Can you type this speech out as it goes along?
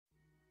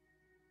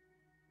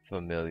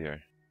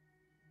Familiar.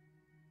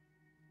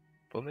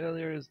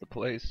 Familiar is the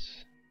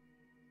place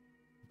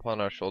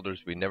upon our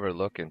shoulders we never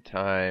look in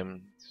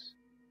times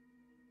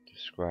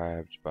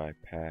described by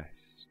past.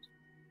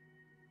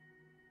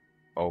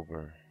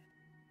 Over.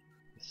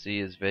 The sea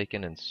is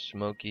vacant and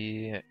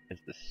smoky as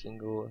the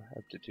single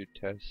aptitude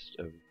test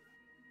of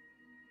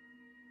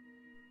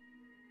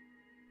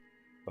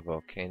a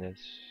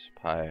volcanous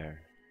pyre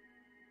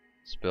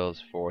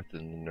spills forth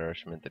in the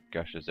nourishment that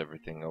gushes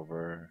everything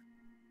over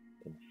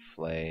in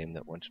flame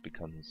that once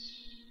becomes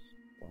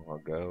long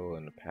ago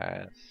in the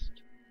past,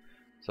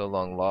 so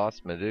long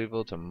lost,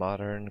 medieval to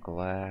modern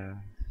glass,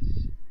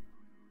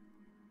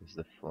 as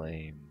the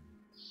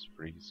flames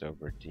freeze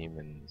over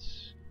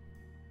demons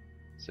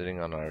sitting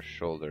on our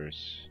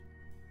shoulders,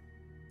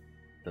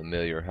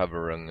 familiar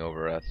hovering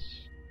over us.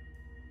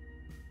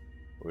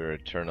 We're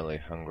eternally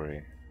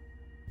hungry.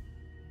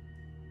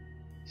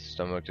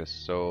 Stomach to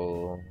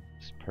soul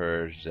is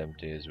purged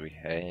empty as we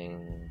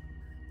hang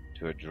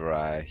to a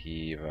dry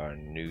heave our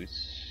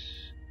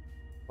noose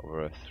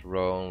over a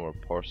throne where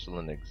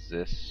porcelain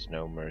exists,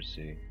 no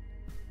mercy.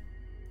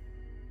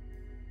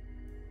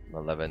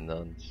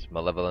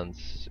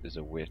 Malevolence is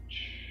a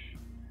witch,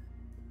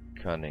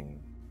 cunning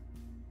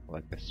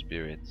like the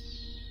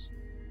spirits.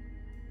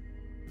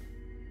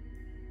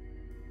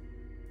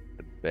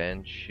 The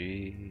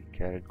banshee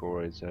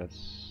categorizes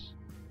us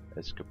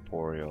as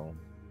corporeal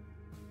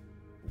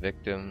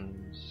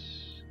victims,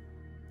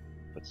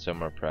 but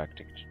some are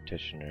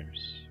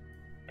practitioners,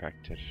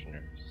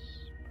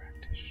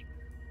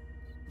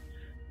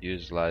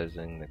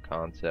 utilizing the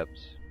concept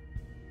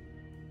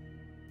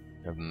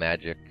of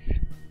magic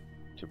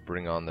to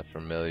bring on the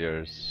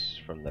familiars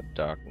from the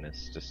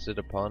darkness to sit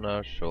upon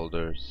our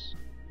shoulders.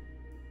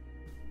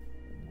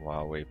 And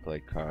while we play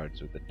cards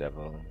with the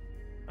devil,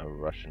 a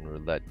Russian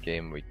roulette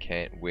game we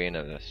can't win,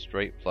 and a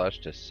straight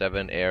flush to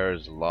 7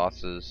 errors,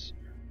 losses,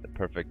 the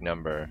perfect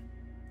number.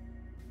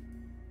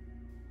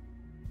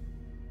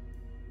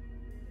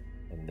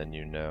 And then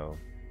you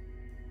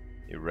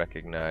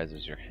recognize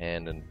as your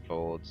hand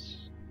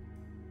unfolds,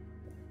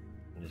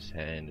 and his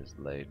hand is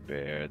laid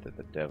bare, that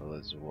the devil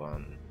is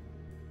won.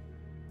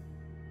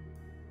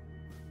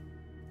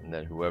 And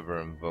that whoever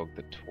invoked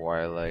the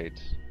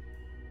twilight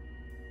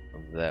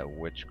of that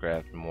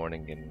witchcraft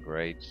morning in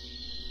great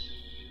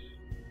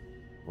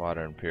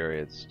modern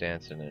period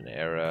stands in an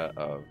era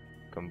of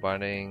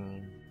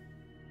combining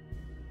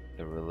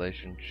the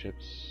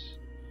relationships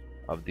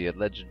of the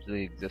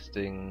allegedly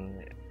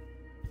existing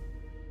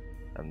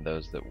and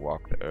those that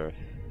walk the earth,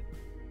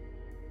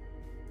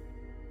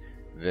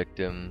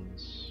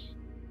 victims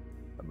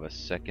of a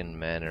second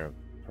manner of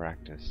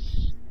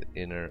practice. The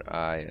inner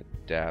eye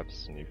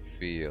adapts and you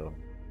feel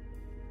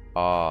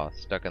awe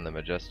stuck in the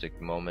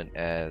majestic moment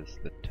as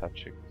the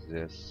touch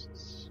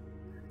exists.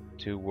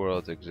 Two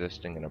worlds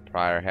existing in a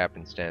prior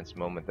happenstance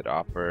moment that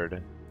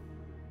offered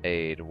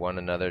aid one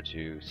another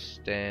to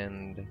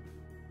stand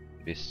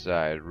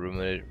beside,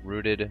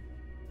 rooted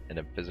in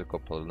a physical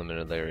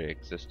preliminary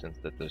existence,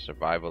 that the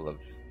survival of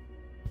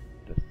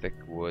the thick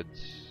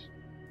woods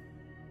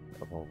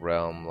of a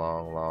realm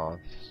long lost,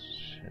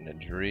 and a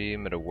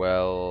dream at a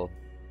well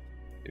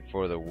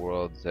before the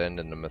world's end,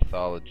 in the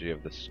mythology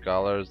of the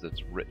scholars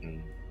that's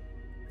written,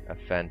 a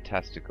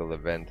fantastical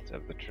event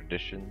of the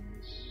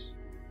traditions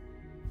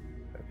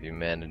of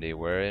humanity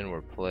wherein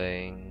we're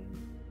playing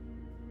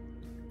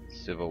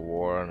civil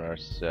war on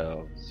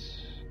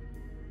ourselves.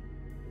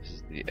 This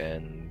is the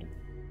end,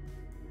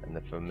 and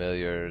the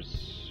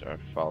familiars are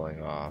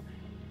falling off.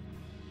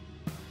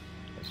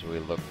 As we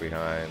look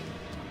behind,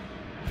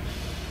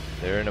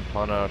 therein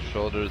upon our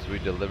shoulders we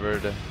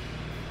delivered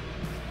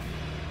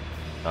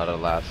not a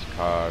last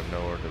card,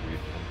 nor do we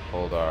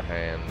hold our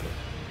hand.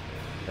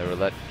 The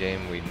roulette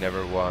game we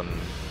never won,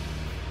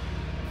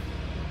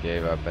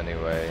 gave up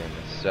anyway, and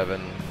the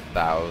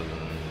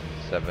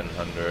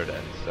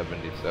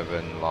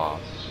 7,777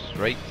 lost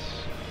straight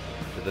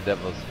to the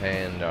devil's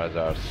hand as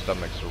our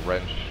stomachs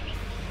wrenched,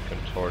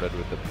 contorted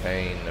with the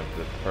pain of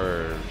the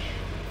purge,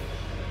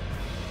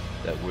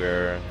 that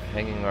we're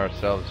hanging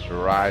ourselves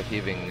dry,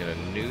 heaving in a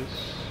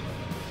noose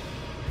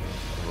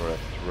over a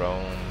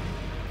throne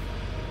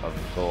of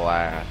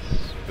glass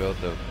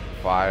built of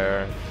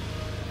fire,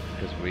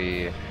 because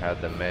we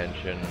had the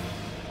mansion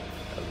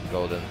of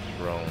golden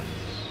thrones.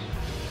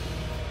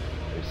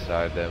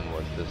 Beside them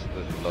was this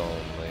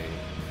lonely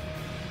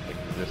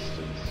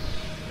existence,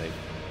 made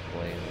from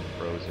flame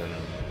frozen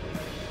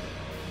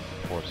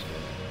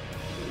porcelain,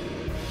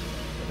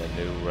 in a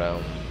new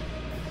realm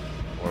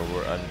where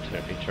we're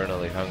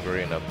eternally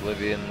hungry in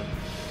oblivion.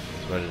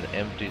 So at an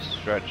empty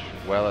stretch,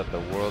 well at the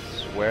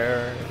world's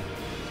swear,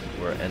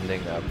 we're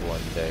ending up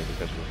one day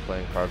because we're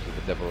playing cards with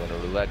the devil in a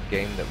roulette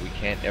game that we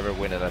can't ever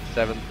win, and a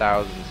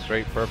 7,000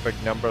 straight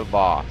perfect number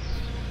loss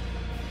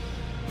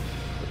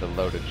with a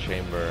loaded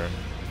chamber,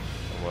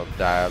 and we'll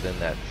dialed in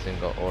that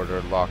single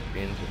order, locked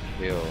in to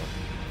kill.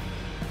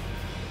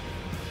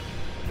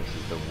 This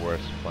is the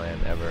worst plan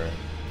ever,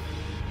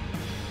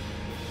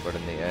 but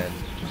in the end,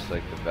 just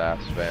like the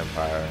vast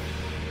vampire,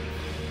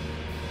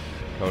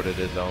 coated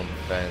his own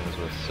fangs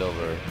with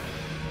silver,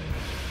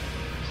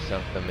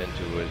 sunk them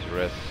into his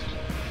wrist,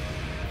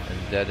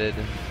 indebted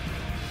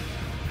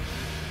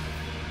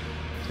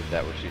to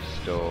that which he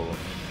stole,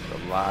 the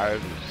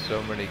lives of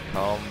so many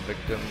calm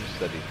victims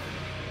that he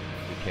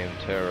became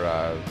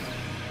terrorized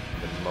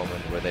in the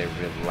moment where they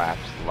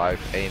relapsed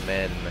life.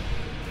 Amen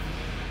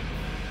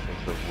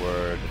was the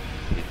word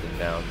he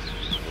denounced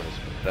when his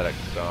pathetic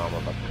psalm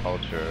of a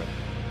culture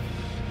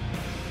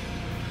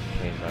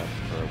came out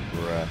for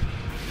a breath.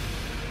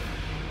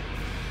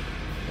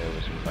 There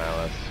was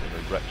malice in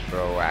the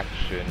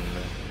retroaction,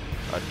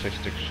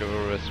 artistic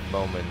chivalrous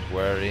moment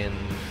wherein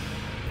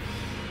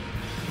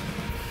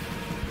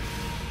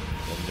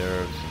the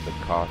nerves of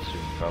the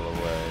costume fell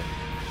away,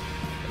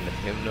 and the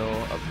hymnal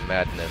of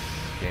madness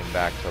came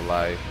back to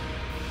life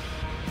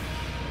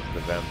as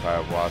the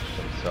vampire watched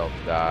himself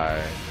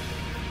die,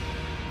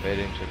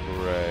 fading to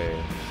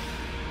gray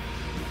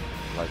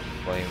like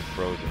flame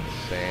frozen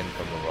sand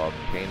from a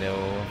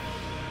volcano,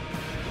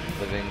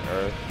 living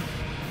earth,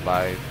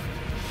 life,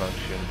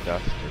 function,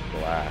 dust, and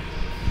glass.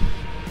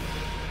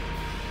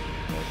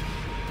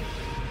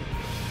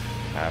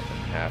 Half and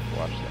half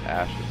watch the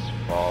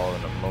ashes fall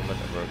in a moment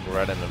of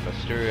regret in the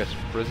mysterious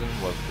prison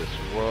of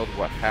this world.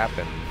 What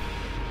happened?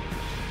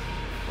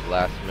 The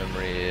last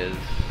memory is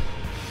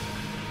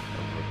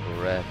of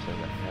regret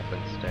and a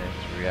happenstance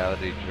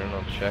reality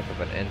journal check of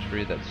an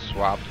entry that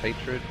swapped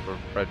hatred for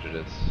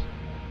prejudice.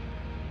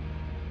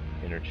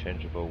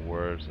 Interchangeable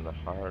words in the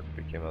heart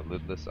became a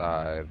lidless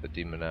eye of the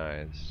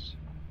demonized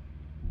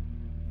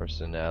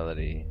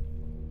personality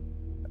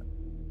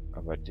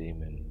of a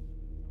demon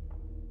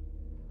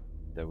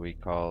that we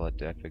call a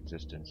deaf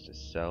existence to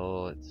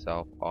sell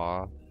itself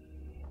off,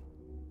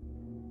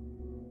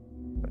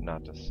 but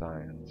not to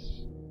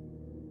science,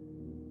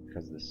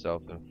 because the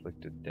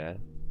self-inflicted death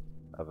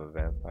of a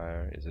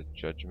vampire is a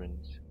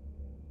judgment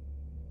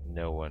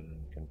no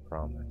one can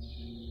promise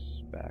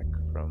back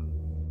from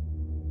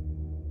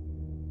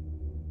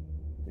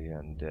the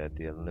undead.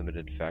 The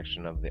unlimited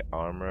faction of the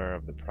armor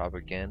of the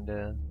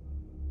propaganda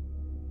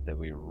that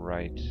we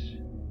write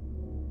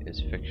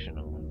is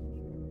fictional,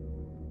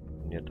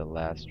 and yet the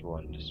last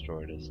one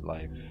destroyed his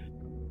life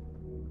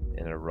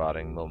in a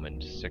rotting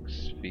moment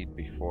 6 feet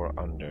before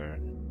under,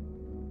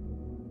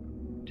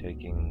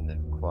 taking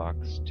the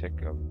clock's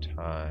tick of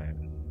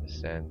time. The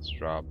sands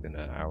drop in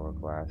an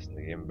hourglass, and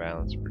the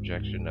imbalanced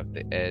projection of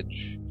the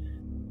edge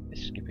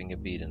is skipping a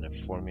beat in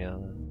a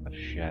formula of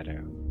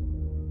shadow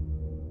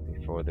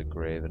before the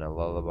grave, in a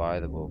lullaby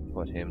that will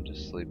put him to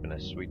sleep in a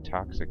sweet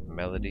toxic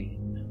melody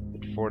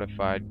with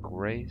fortified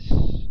grace,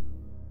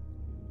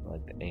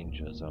 like the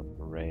angels on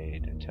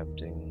parade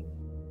attempting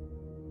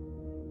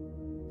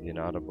the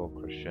inaudible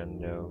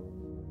crescendo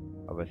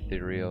of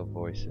ethereal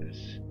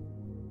voices.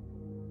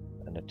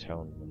 An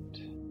atonement.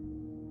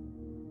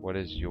 What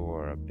is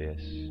your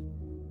abyss?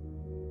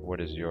 What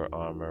is your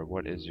armor?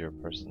 What is your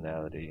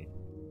personality?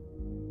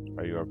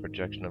 Are you a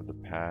projection of the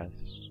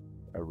past?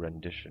 A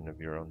rendition of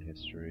your own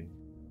history?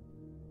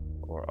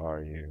 Or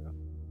are you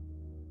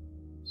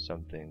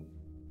something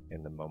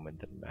in the moment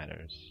that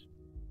matters?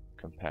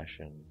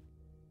 Compassion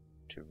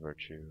to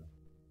virtue.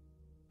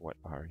 What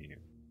are you?